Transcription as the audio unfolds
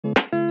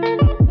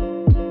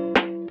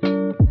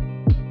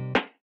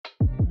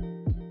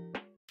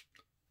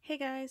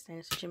guys,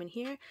 Dinosaur Jimin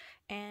here,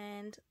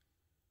 and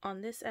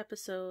on this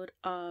episode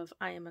of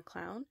I Am a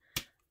Clown,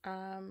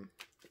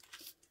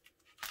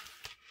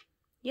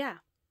 yeah,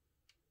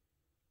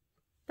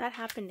 that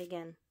happened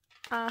again.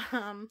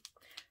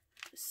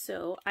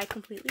 So I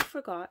completely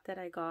forgot that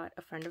I got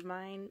a friend of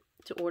mine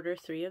to order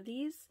 3 of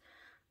these,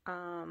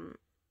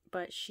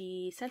 but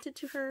she sent it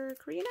to her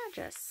Korean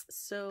address,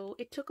 so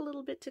it took a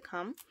little bit to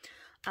come.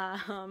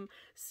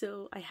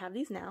 So I have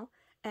these now.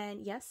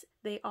 And yes,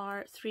 they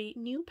are 3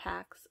 new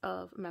packs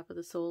of Map of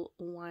the Soul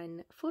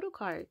 1 photo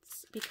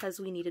cards because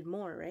we needed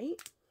more,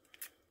 right?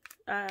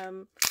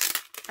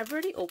 I've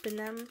already opened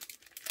them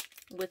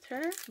with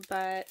her,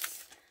 but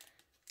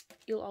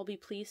you'll all be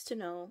pleased to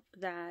know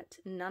that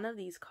none of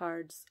these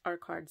cards are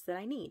cards that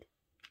I need,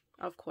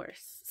 of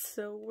course.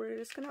 So we're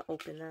just gonna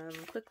open them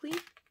quickly.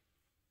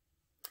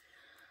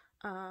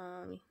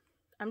 I'm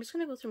just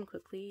gonna go through them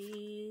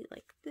quickly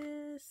like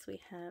this. We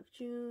have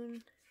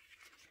June,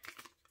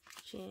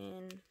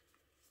 Jin,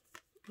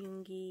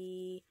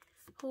 Yoongi,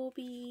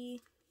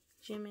 Hobi,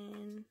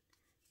 Jimin,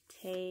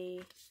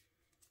 Tae,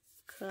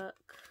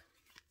 Cook,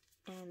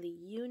 and the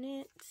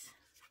unit.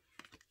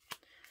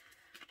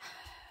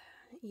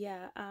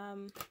 Yeah,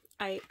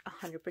 I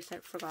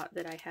 100% forgot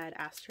that I had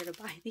asked her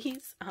to buy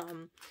these,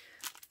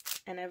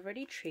 and I've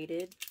already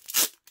traded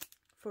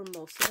for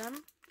most of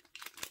them.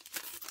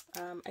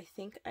 I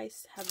think I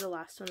have the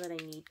last one that I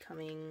need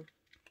coming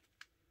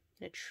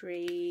in a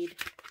trade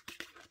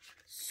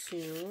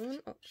soon.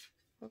 Oh,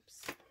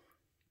 oops.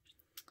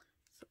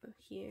 So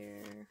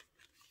here.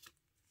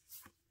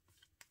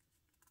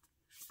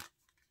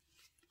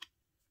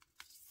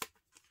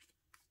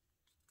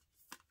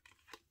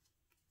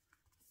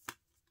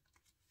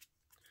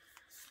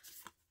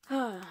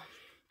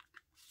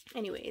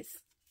 Anyways,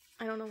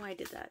 I don't know why I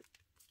did that.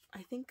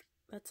 I think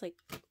that's like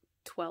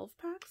 12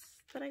 packs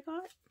that I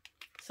got.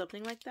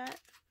 Something like that.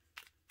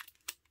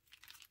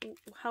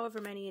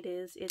 However many it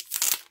is,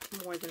 it's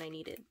more than I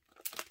needed.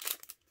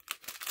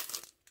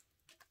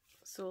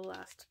 So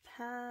last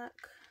pack.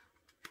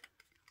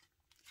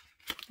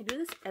 I do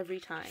this every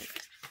time.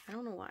 I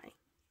don't know why.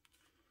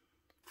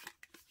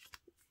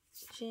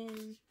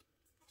 Jin,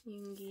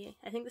 Yoongi.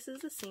 I think this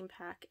is the same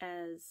pack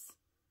as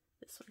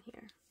this one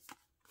here.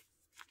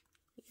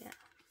 Yeah.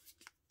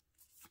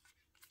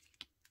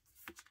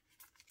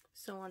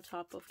 So on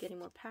top of getting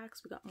more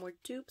packs, we got more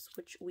dupes,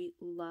 which we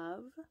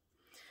love.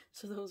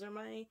 So those are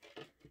my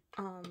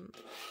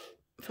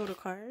photo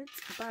cards.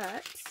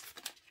 But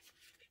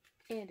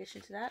in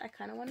addition to that, I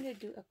kind of wanted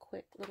to do a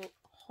quick little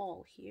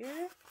haul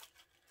here.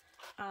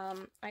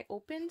 I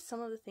opened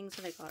some of the things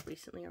that I got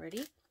recently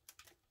already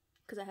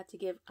because I had to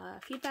give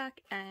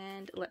feedback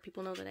and let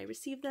people know that I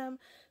received them.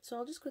 So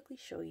I'll just quickly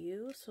show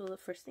you. So the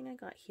first thing I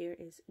got here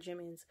is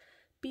Jimin's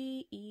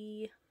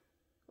BE.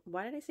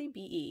 Why did I say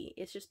BE?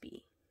 It's just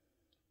B.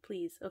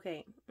 Please.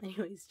 Okay.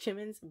 Anyways,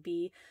 Jimin's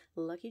B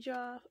Lucky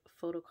Draw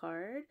photo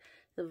card,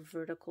 the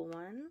vertical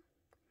one.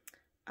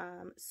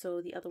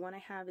 So the other one I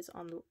have is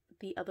on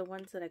the other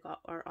ones that I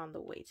got are on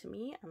the way to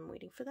me. I'm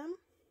waiting for them.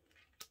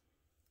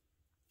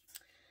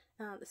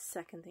 The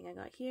second thing I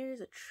got here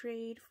is a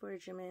trade for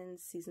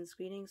Jimin's Season's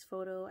Greetings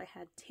photo. I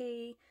had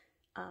Tae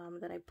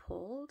that I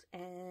pulled,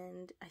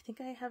 and I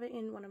think I have it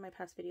in one of my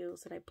past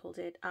videos that I pulled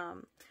it.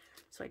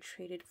 So I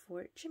traded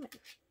for Jimin.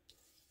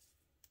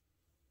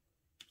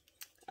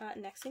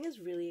 Next thing is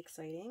really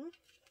exciting.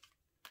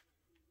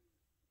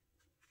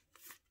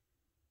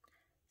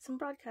 Some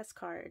broadcast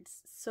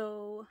cards.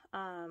 So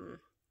I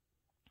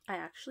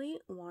actually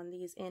won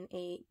these in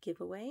a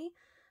giveaway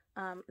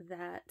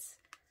that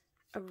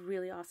a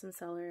really awesome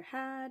seller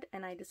had,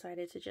 and I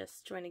decided to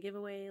just join a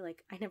giveaway.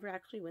 Like, I never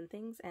actually win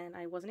things, and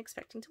I wasn't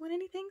expecting to win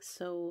anything.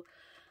 So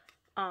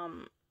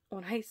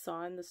when I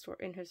saw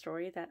in her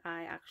story that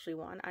I actually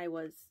won,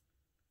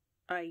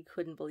 I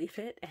couldn't believe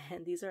it.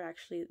 And these are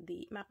actually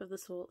the Map of the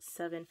Soul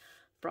 7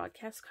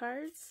 broadcast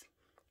cards.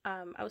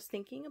 I was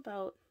thinking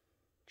about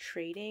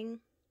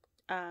trading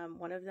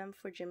one of them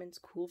for Jimin's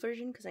cool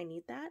version because I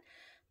need that,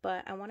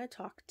 but I want to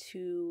talk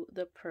to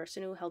the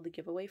person who held the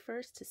giveaway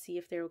first to see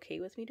if they're okay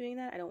with me doing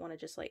that. I don't want to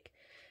just like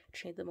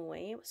trade them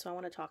away, so I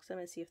want to talk to them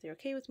and see if they're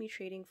okay with me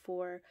trading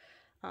for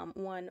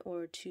 1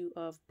 or 2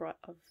 of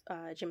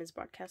Jimin's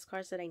broadcast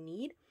cards that I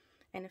need.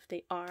 And if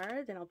they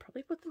are, then I'll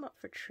probably put them up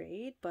for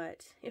trade,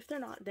 but if they're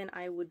not, then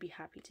I would be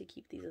happy to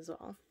keep these as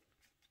well.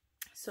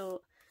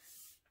 So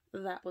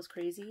that was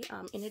crazy.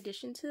 In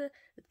addition to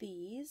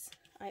these,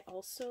 I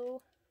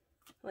also,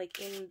 like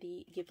in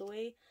the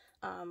giveaway,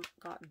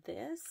 got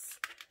this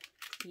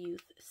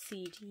youth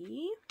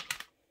CD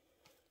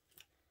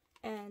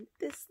and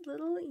this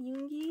little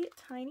Yoongi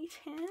Tiny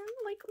Tan.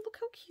 Like, look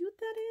how cute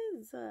that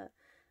is.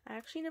 I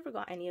actually never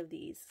got any of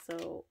these,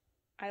 so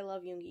I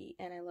love Yoongi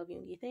and I love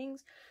Yoongi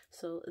things,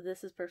 so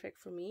this is perfect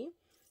for me.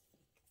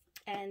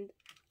 And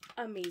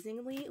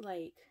amazingly,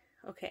 like,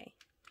 okay,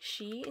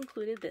 she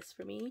included this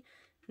for me,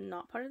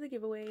 not part of the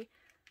giveaway.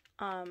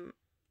 Oh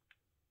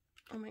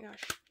my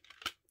gosh.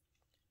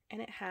 And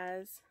it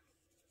has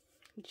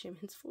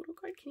Jimin's photo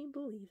card. Can you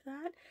believe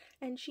that?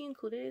 And she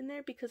included it in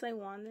there because I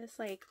won this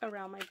like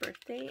around my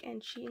birthday,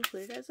 and she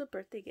included it as a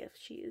birthday gift.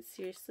 She is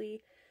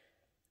seriously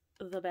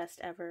the best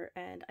ever,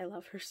 and I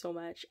love her so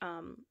much.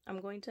 I'm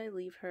going to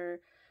leave her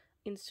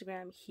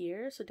Instagram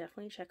here, so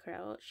definitely check her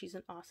out. She's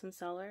an awesome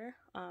seller.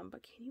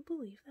 But can you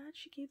believe that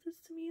she gave this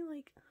to me?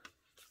 Like,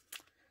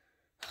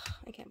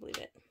 I can't believe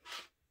it.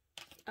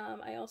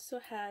 I also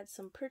had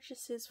some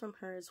purchases from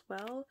her as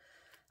well.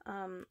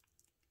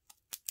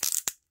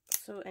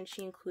 And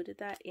she included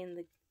that in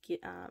the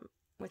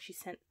when she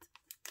sent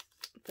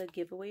the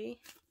giveaway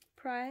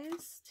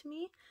prize to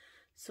me.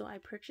 So I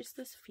purchased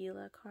this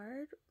Fila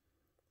card,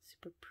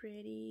 super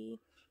pretty.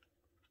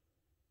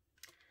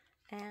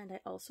 And I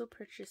also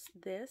purchased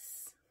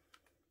this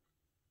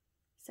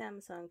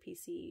Samsung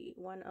PC,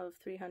 one of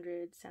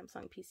 300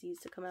 Samsung PCs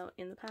to come out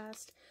in the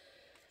past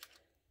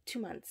 2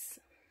 months,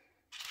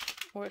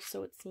 or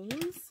so it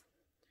seems.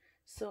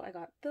 So I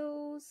got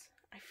those.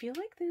 I feel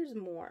like there's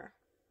more,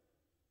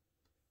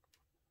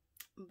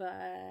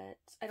 but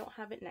I don't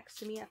have it next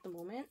to me at the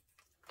moment.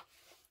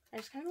 I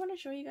just kind of want to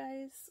show you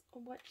guys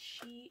what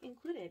she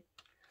included.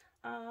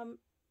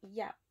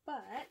 Yeah,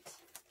 but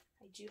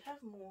I do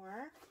have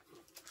more.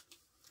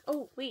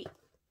 Oh, wait.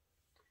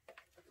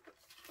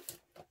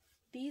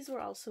 These were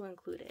also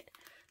included.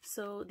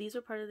 So these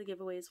were part of the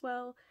giveaway as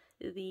well.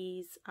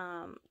 These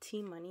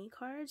Team Money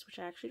cards, which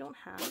I actually don't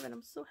have, and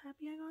I'm so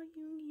happy I got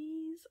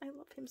Yoongi's. I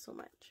love him so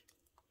much.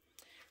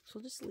 So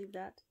I'll just leave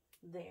that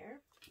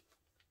there.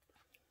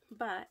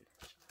 But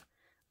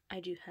I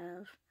do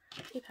have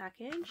a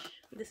package.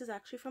 This is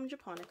actually from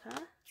Japonica,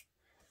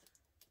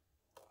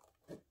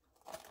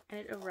 and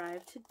it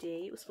arrived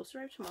today. It was supposed to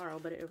arrive tomorrow,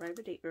 but it arrived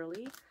a day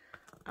early,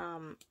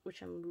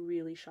 which I'm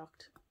really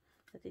shocked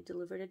that they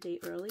delivered a day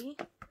early.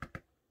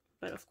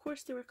 But of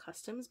course they were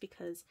customs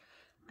because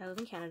I live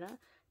in Canada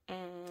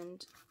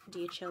and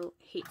DHL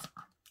hates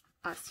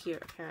us here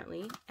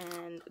apparently,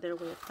 and their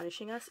way of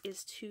punishing us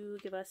is to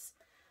give us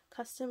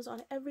customs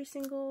on every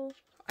single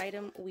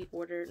item we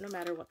order, no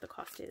matter what the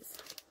cost is.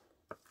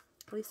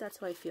 At least that's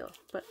how I feel,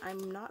 but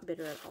I'm not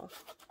bitter at all,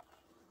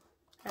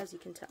 as you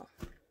can tell.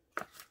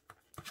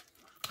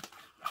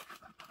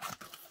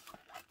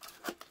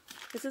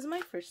 This is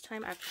my first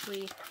time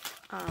actually,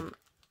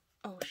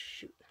 oh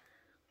shoot.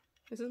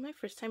 This is my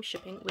first time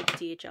shipping with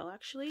DHL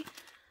actually.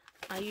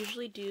 I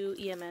usually do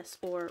EMS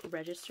or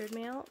registered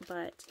mail,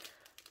 but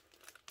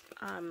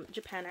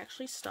Japan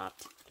actually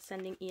stopped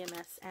sending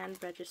EMS and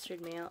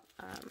registered mail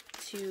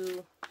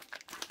to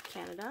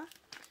Canada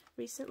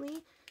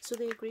recently. So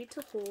they agreed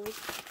to hold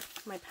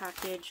my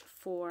package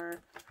for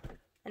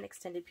an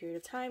extended period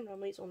of time.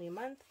 Normally it's only a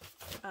month,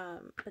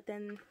 but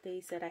then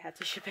they said I had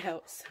to ship it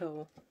out,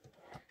 so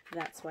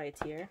that's why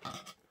it's here.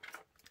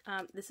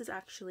 This is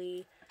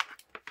actually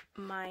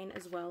mine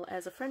as well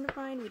as a friend of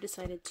mine. We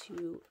decided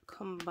to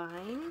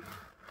combine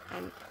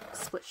and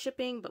split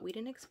shipping, but we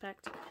didn't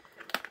expect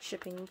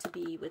shipping to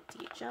be with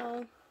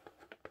DHL.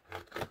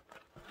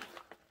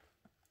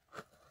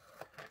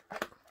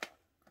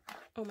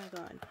 Oh my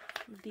god,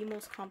 the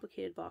most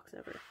complicated box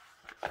ever.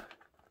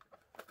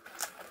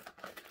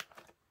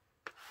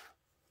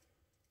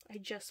 I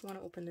just want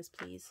to open this,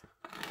 please.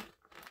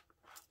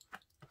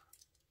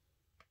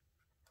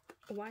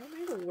 Why am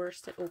I the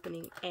worst at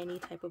opening any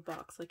type of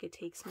box? Like, it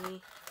takes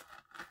me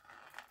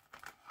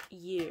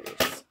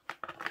years.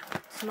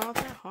 It's not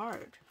that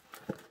hard.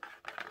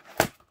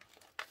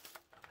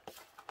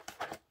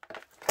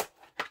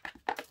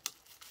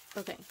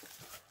 Okay.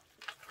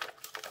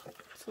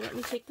 So let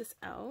me take this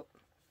out.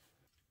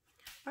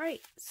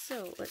 Alright,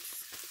 so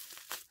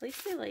let's, at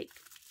least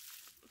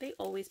they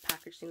always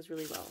package things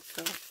really well,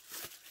 so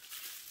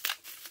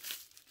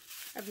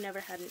I've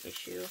never had an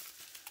issue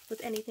with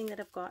anything that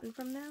I've gotten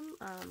from them,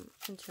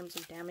 in terms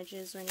of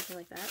damages or anything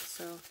like that.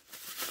 So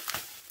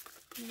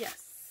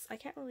yes, I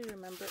can't really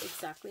remember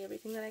exactly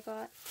everything that I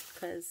got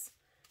because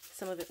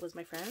some of it was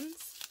my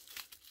friend's.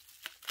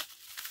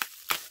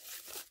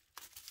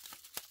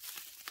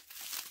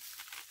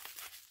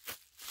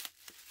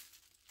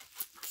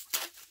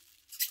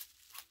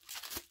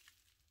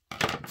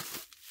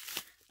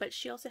 But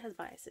she also has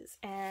biases,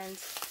 and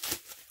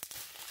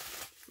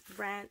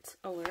rant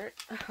alert,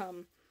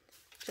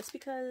 just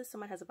because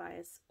someone has a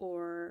bias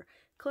or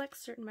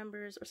collects certain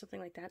members or something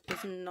like that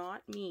does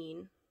not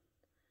mean,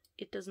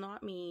 it does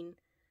not mean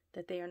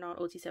that they are not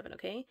OT7,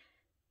 okay?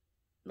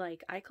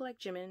 Like, I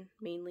collect Jimin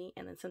mainly,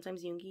 and then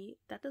sometimes Yoongi.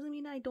 That doesn't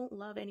mean I don't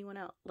love anyone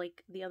else,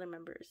 like the other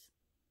members.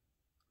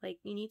 Like,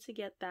 you need to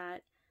get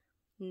that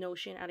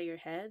notion out of your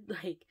head.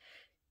 Like,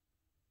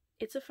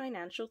 it's a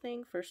financial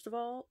thing, first of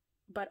all,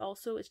 but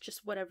also it's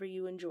just whatever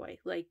you enjoy.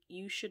 Like,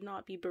 you should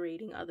not be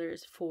berating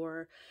others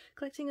for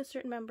collecting a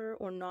certain member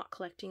or not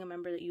collecting a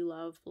member that you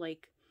love,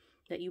 like,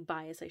 that you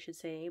bias, I should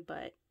say,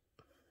 but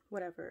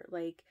whatever.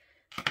 Like,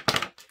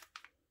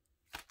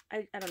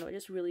 I don't know, it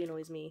just really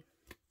annoys me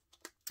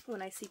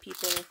when I see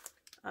people,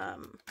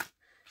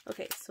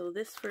 okay, so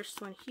this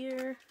first one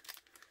here,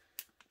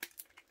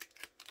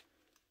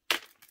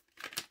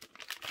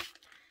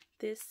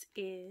 this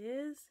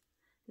is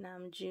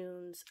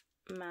Namjoon's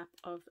Map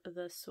of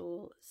the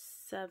Soul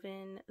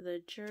 7,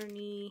 the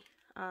Journey,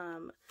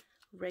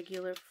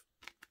 regular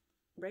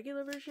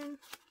version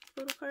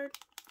photo card.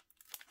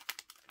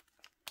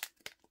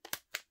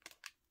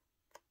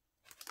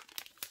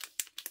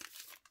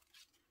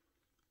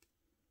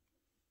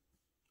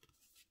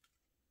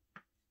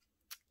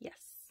 Yes.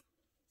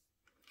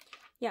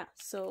 Yeah,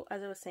 so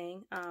as I was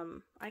saying,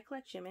 I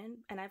collect Jimin,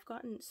 and I've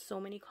gotten so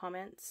many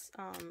comments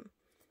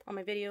on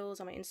my videos,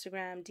 on my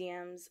Instagram,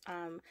 DMs,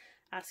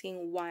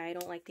 asking why I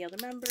don't like the other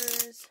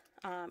members,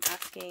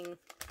 asking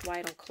why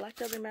I don't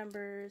collect other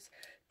members,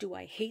 do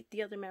I hate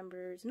the other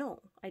members? No,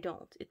 I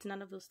don't. It's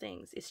none of those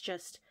things. It's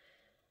just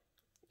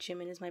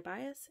Jimin is my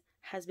bias,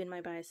 has been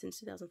my bias since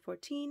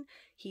 2014.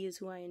 He is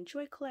who I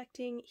enjoy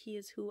collecting. He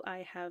is who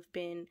I have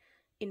been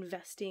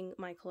investing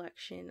my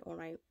collection or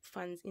my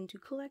funds into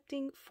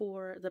collecting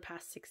for the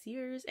past 6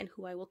 years, and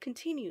who I will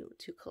continue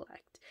to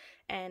collect.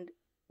 And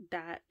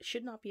that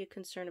should not be a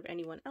concern of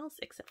anyone else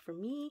except for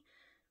me.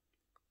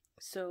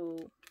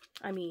 So,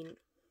 I mean,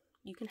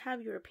 you can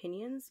have your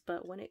opinions,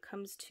 but when it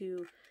comes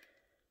to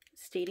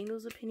stating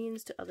those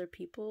opinions to other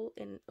people,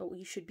 and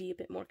you should be a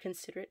bit more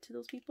considerate to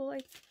those people,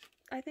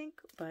 I think.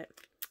 But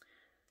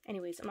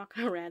anyways, I'm not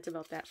going to rant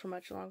about that for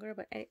much longer,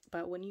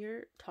 but when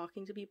you're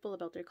talking to people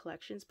about their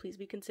collections, please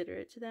be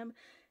considerate to them,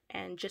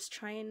 and just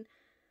try and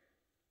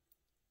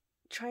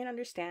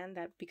understand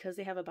that because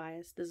they have a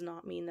bias does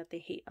not mean that they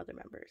hate other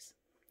members.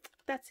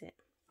 That's it.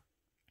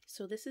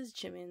 So this is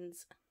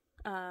Jimin's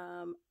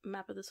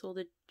Map of the Soul,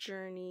 the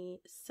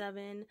Journey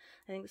 7.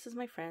 I think this is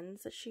my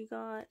friend's that she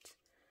got.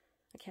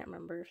 I can't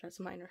remember if that's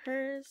mine or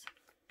hers.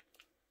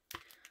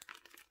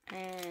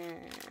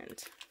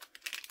 And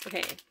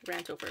okay,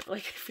 rant over.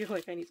 Like, I feel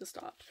like I need to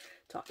stop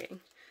talking.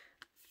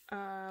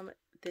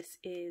 This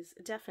is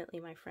definitely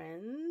my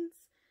friend's.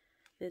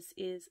 This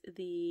is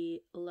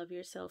the Love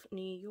Yourself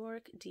New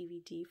York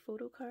DVD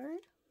photo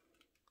card.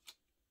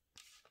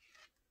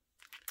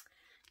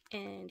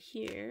 And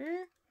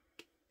here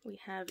we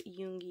have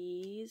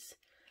Yoongi's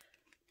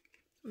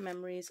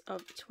Memories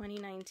of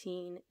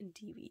 2019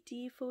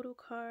 DVD photo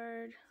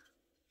card.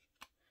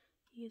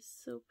 He is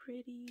so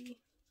pretty.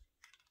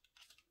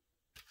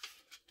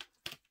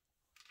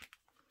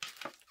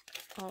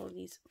 All of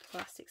these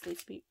plastics need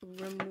to be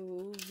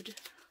removed.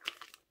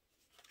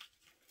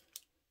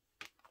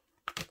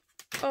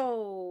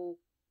 Oh,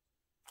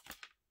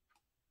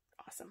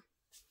 awesome.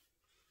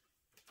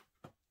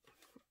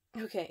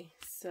 Okay,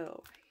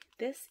 so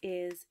this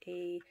is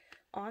a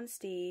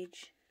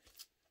on-stage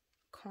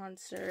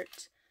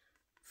concert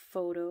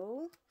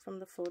photo from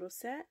the photo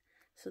set.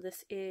 So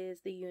this is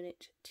the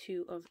unit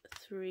 2 of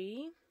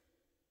 3.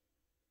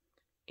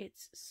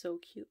 It's so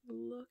cute.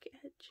 Look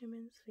at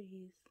Jimin's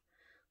face.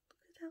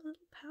 Look at that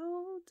little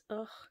pout.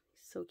 Ugh,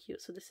 so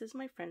cute. So this is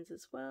my friend's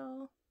as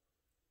well.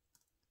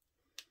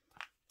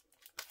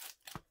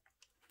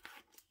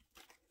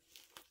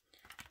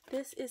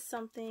 This is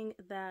something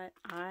that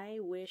I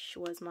wish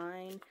was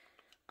mine.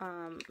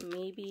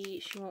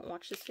 Maybe she won't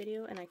watch this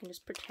video and I can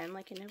just pretend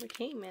like it never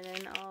came, and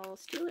then I'll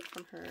steal it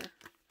from her.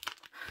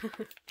 I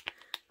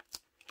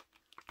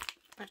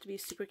have to be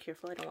super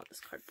careful. I don't want this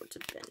cardboard to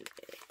bend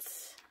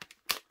it.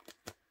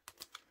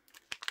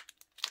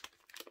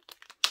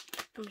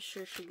 I'm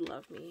sure she'd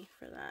love me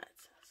for that.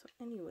 So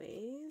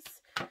anyways,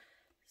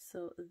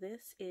 so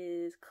this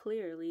is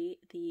clearly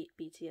the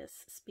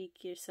BTS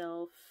Speak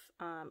Yourself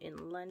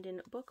in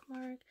London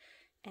bookmark,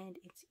 and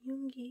it's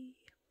Yoongi.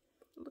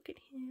 Look at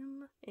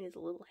him in his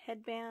little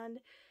headband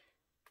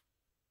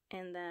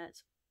and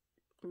that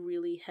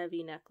really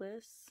heavy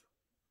necklace.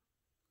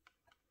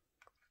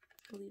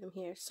 I'll leave him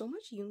here. So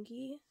much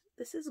Yoongi.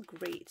 This is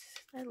great.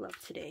 I love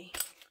today.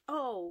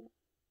 Oh,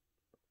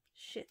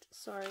 shit.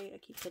 Sorry, I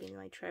keep hitting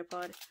my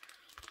tripod.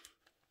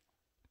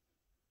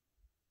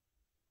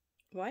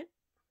 What?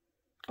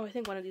 Oh, I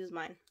think one of these is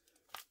mine.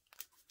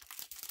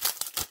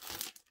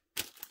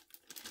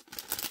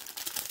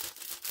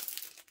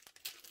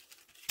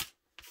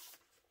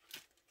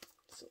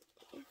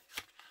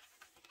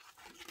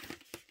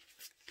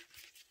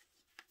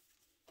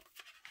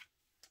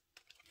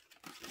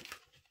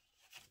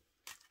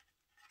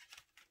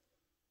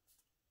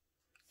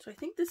 So I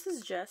think this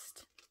is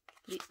just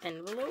the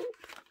envelope.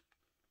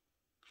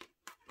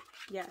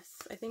 Yes,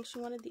 I think she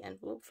wanted the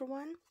envelope for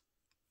one.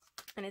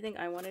 And I think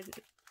I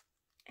wanted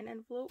an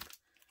envelope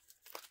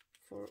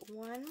for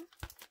one.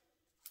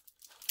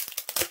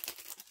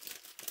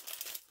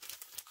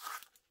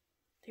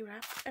 They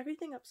wrapped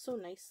everything up so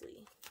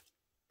nicely.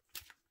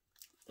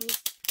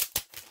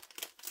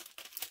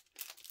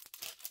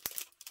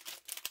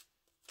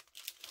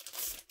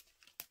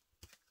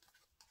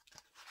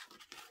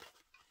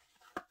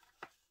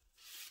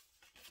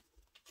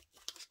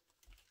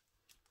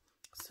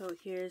 So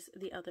here's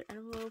the other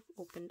envelope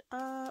opened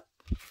up.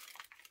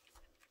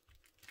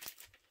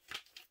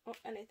 Oh,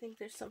 and I think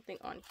there's something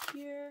on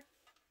here.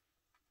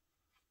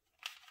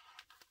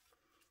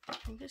 I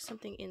think there's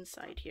something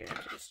inside here.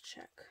 I'll just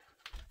check.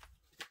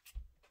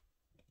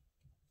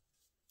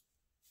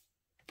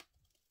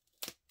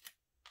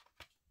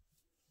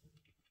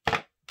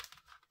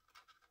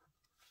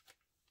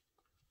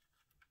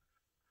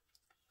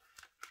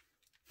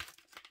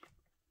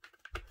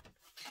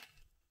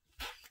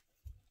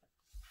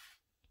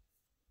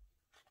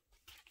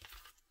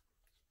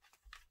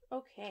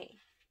 Okay,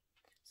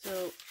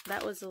 so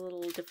that was a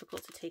little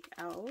difficult to take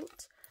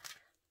out,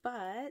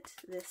 but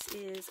this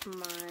is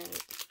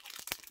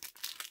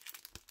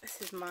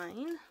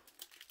mine.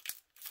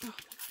 Oh.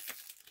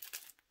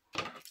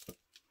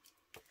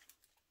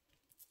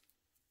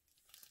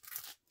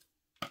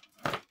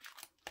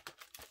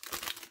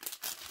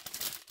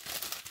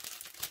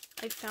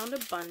 I found a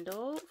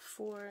bundle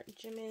for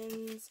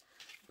Jimin's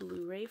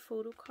Blu-ray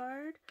photo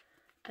card,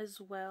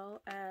 as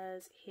well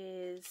as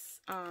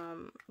his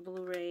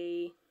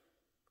Blu-ray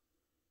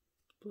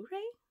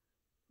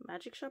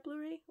Magic Shop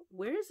Blu-ray.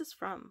 Where is this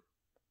from?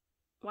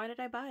 Why did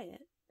I buy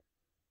it?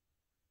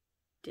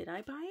 Did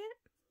I buy it?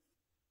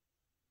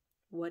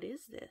 What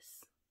is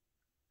this?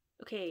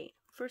 Okay,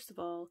 first of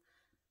all,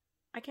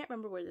 I can't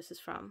remember where this is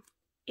from.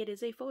 It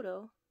is a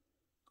photo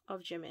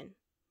of Jimin,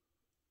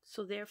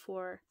 so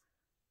therefore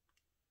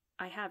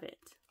I have it.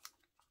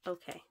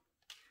 Okay.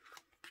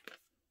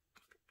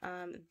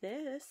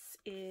 This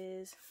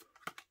is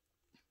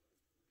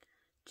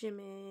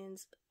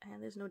Jimin's,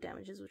 and there's no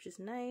damages, which is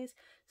nice.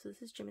 So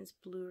this is Jimin's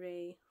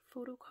Blu-ray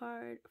photo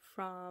card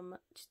from,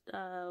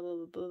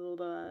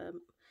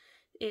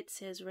 it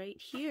says right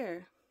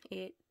here,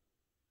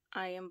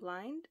 I Am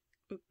Blind,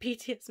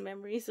 BTS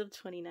Memories of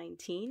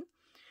 2019.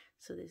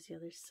 So there's the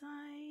other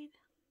side,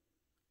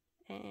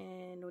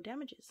 and no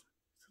damages.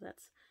 So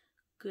that's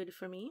good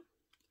for me.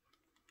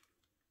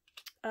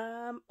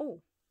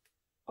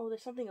 Oh,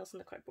 there's something else in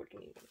the cardboard. Give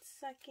me 1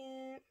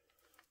 second.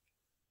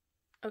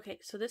 Okay,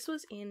 so this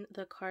was in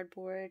the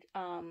cardboard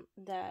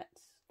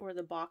or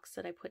the box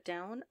that I put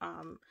down.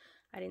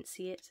 I didn't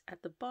see it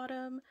at the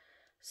bottom.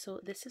 So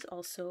this is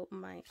also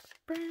my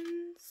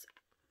friends.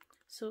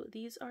 So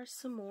these are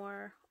some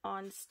more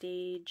on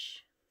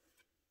stage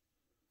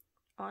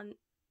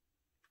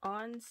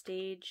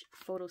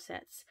photo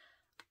sets.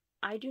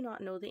 I do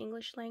not know the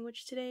English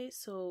language today,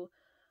 so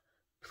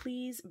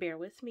please bear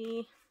with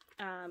me.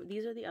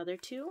 These are the other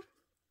two.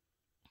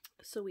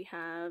 So we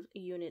have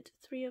unit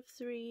 3 of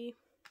 3,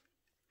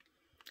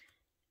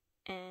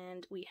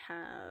 and we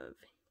have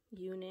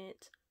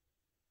unit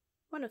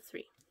 1 of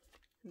 3.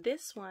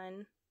 This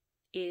one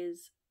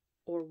is,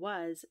 or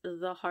was,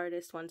 the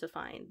hardest one to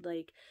find.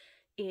 Like,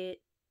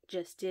 it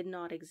just did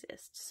not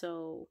exist.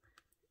 So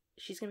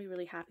she's gonna be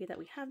really happy that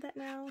we have that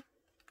now.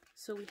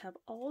 So we have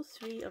all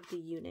 3 of the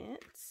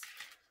units.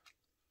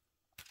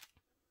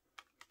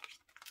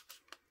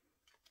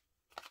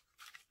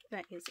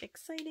 That is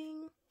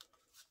exciting.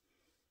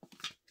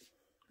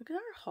 Look at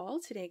our haul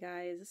today,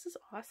 guys. This is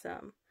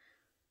awesome.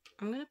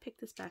 I'm gonna pick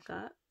this back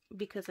up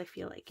because I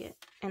feel like it,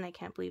 and I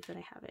can't believe that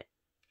I have it.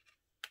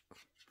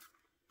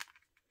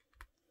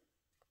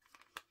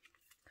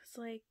 Cause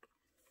like,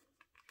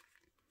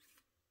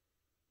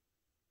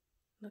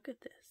 look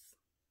at this.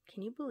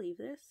 Can you believe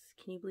this?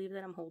 Can you believe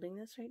that I'm holding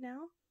this right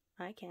now?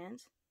 I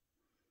can't.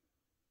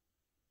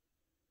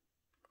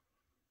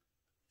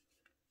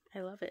 I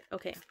love it.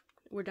 Okay,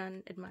 we're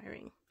done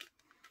admiring.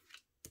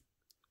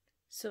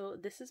 So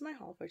this is my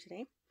haul for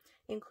today,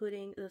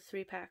 including the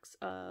 3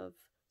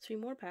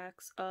 more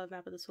packs of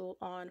Map of the Soul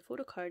on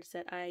photo cards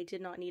that I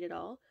did not need at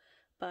all,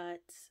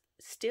 but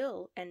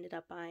still ended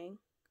up buying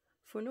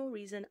for no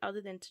reason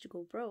other than to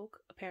go broke,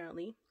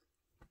 apparently.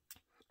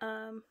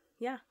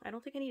 Yeah, I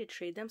don't think I need to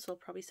trade them, so I'll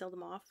probably sell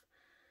them off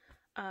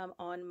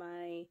on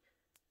my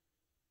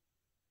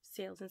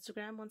sales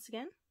Instagram once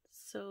again.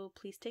 So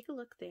please take a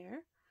look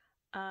there.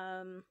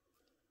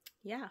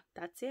 Yeah,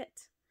 that's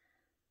it.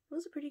 It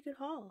was a pretty good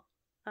haul.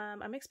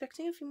 I'm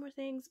expecting a few more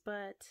things,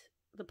 but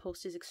the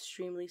post is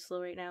extremely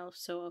slow right now,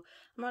 so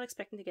I'm not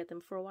expecting to get them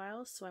for a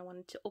while. So I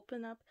wanted to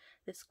open up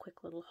this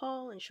quick little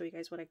haul and show you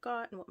guys what I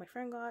got and what my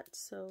friend got.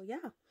 So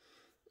yeah,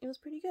 it was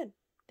pretty good.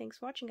 Thanks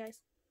for watching, guys.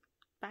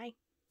 Bye.